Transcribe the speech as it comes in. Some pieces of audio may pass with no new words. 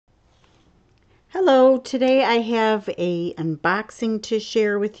Hello, today I have a unboxing to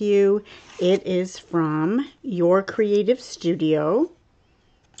share with you. It is from Your Creative Studio.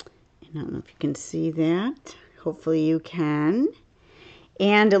 And I don't know if you can see that. Hopefully you can.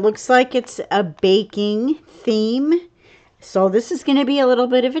 And it looks like it's a baking theme. So this is going to be a little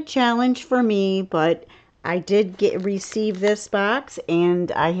bit of a challenge for me, but I did receive this box,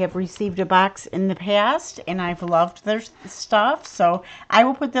 and I have received a box in the past, and I've loved their stuff. So I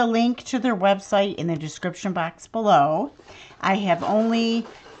will put the link to their website in the description box below. I have only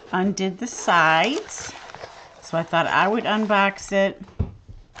undid the sides, so I thought I would unbox it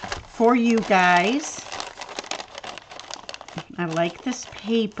for you guys. I like this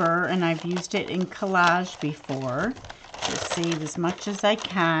paper, and I've used it in collage before to save as much as I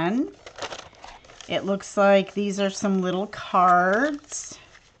can. It looks like these are some little cards,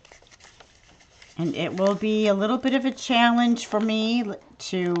 and it will be a little bit of a challenge for me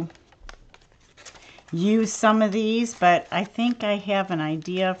to use some of these, but I think I have an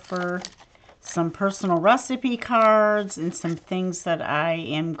idea for some personal recipe cards and some things that I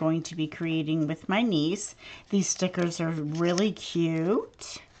am going to be creating with my niece. These stickers are really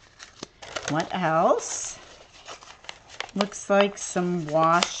cute. What else? Looks like some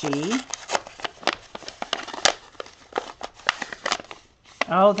washi.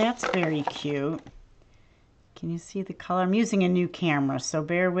 Oh, that's very cute. Can you see the color? I'm using a new camera, so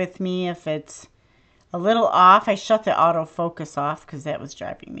bear with me if it's a little off. I shut the autofocus off because that was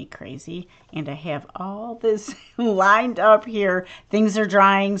driving me crazy. And I have all this lined up here. Things are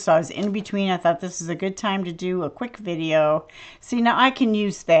drying, so I was in between. I thought this is a good time to do a quick video. See, now I can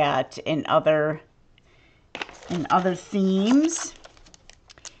use that in other themes.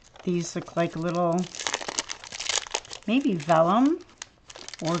 These look like little, maybe vellum,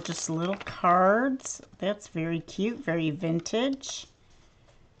 or just little cards. That's very cute, very vintage.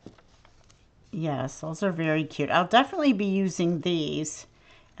 Yes, those are very cute. I'll definitely be using these.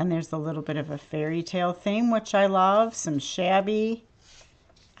 And there's a little bit of a fairy tale theme, which I love. Some shabby.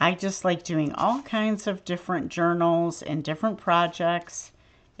 I just like doing all kinds of different journals and different projects.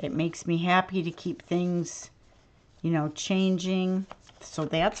 It makes me happy to keep things, you know, changing. So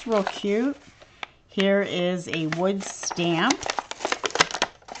that's real cute. Here is a wood stamp.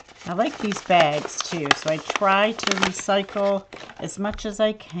 I like these bags too, so I try to recycle as much as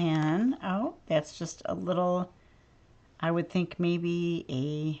I can. Oh, that's just a little, I would think maybe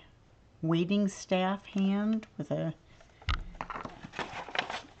a waiting staff hand with a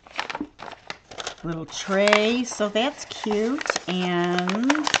little tray. So that's cute.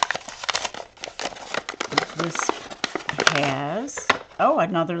 And this has, oh,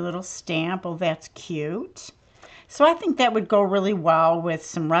 another little stamp. Oh, that's cute. So I think that would go really well with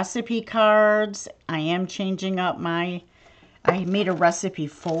some recipe cards. I am changing up I made a recipe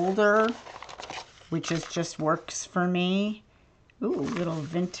folder, which is just works for me. Ooh, little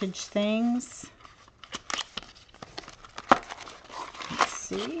vintage things. Let's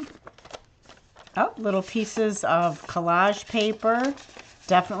see. Oh, little pieces of collage paper.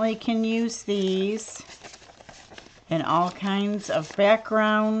 Definitely can use these in all kinds of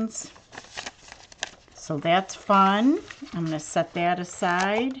backgrounds. So that's fun. I'm going to set that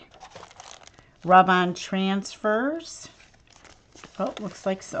aside. Rub-on transfers. Oh, looks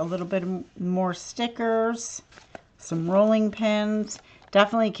like a little bit more stickers. Some rolling pins.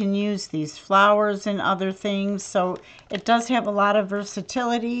 Definitely can use these flowers and other things. So it does have a lot of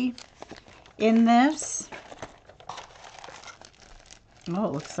versatility in this. Oh,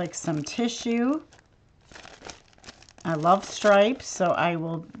 it looks like some tissue. I love stripes, so I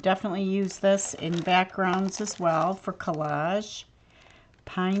will definitely use this in backgrounds as well for collage.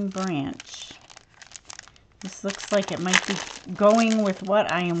 Pine branch. This looks like it might be going with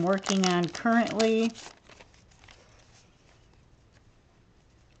what I am working on currently.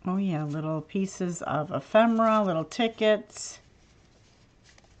 Oh yeah, little pieces of ephemera, little tickets,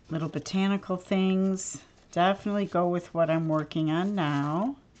 little botanical things. Definitely go with what I'm working on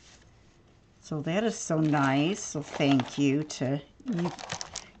now. So that is so nice. So thank you to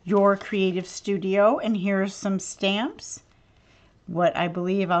Your Creative Studio. And here are some stamps. What I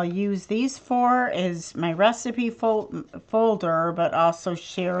believe I'll use these for is my recipe folder, but also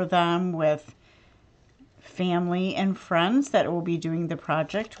share them with family and friends that will be doing the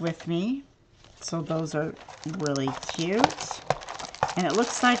project with me. So those are really cute. And it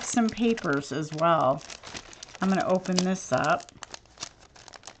looks like some papers as well. I'm going to open this up.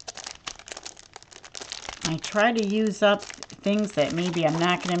 I try to use up things that maybe I'm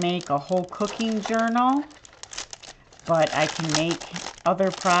not going to make a whole cooking journal, but I can make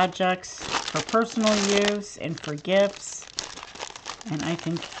other projects for personal use and for gifts. And I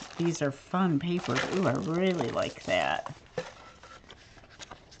think these are fun papers. Ooh, I really like that.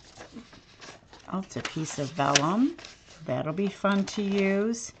 Oh, it's a piece of vellum. That'll be fun to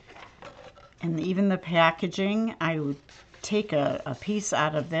use. And even the packaging, I would take a piece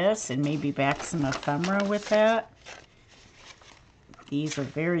out of this and maybe back some ephemera with that. These are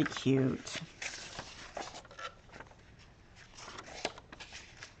very cute.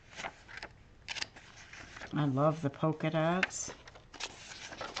 I love the polka dots.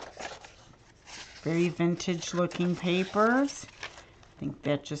 Very vintage looking papers. I think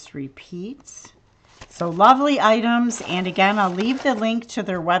that just repeats. So lovely items, and again, I'll leave the link to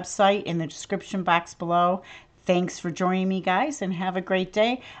their website in the description box below. Thanks for joining me, guys, and have a great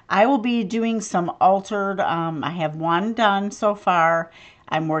day. I will be doing some altered, I have one done so far.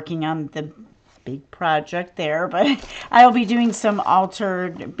 I'm working on the big project there, but I'll be doing some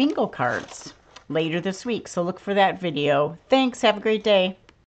altered bingo cards later this week, so look for that video. Thanks, have a great day.